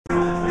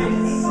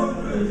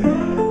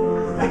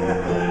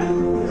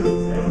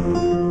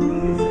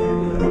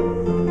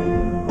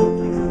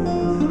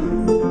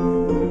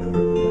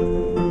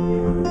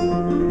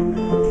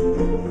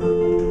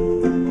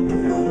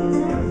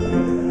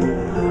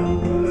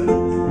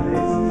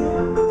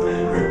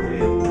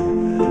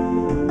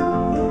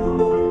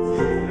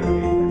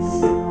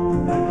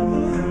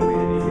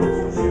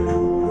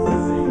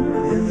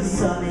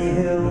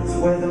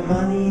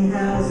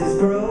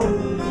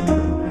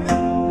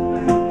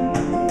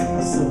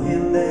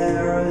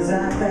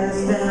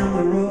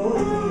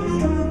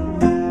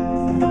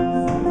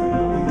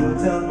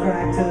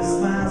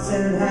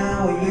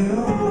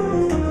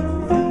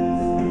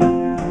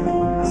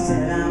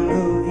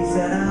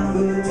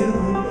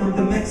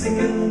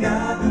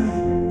garden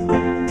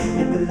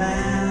in the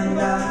land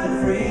of the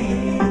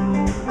free.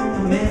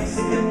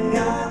 Mexican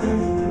garden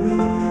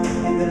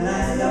in the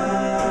land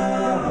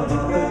of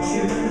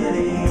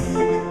opportunity.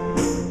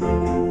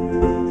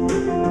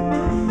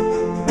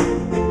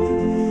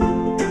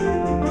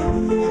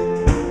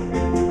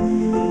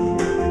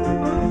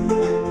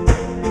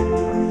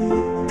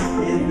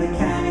 In the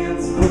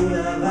canyons,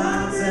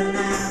 boulevards and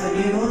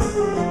avenues,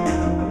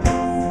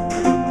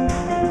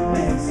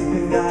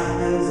 Mexican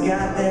gardeners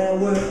got their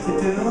work to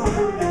do.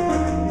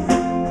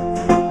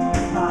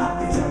 Park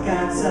the truck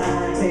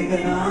outside, take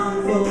an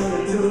armful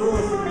of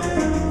tools.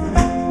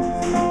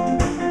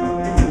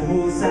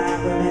 Pool's out,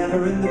 we're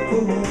never in the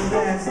pool.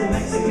 That's the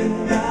Mexican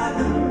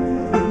garden,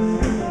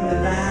 the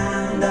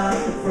land of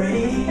the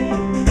free.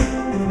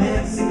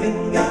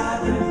 Mexican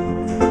garden,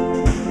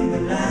 the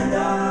land of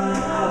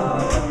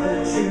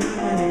opportunity.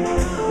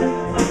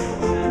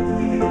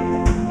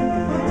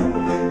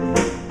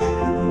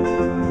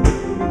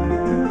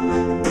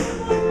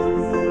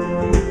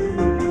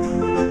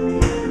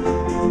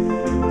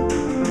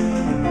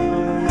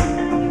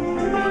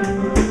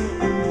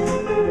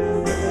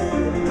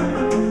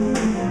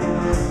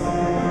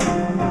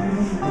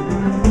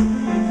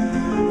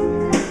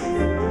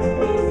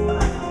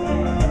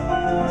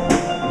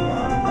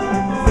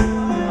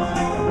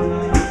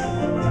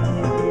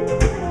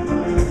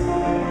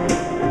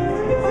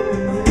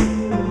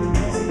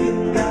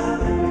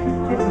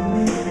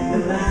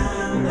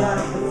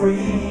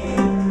 Free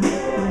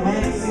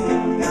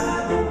Mexican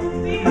garden,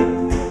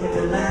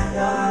 the land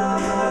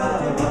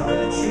of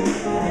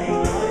opportunity.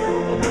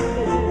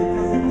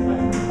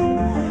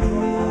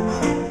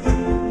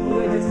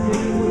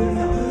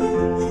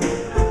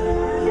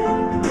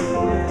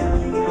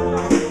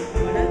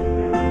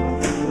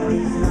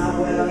 He's not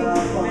well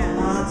off on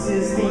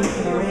Marxist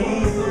theory.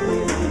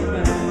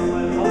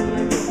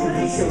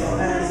 He sure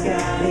has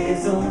got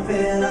his own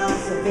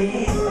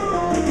philosophy.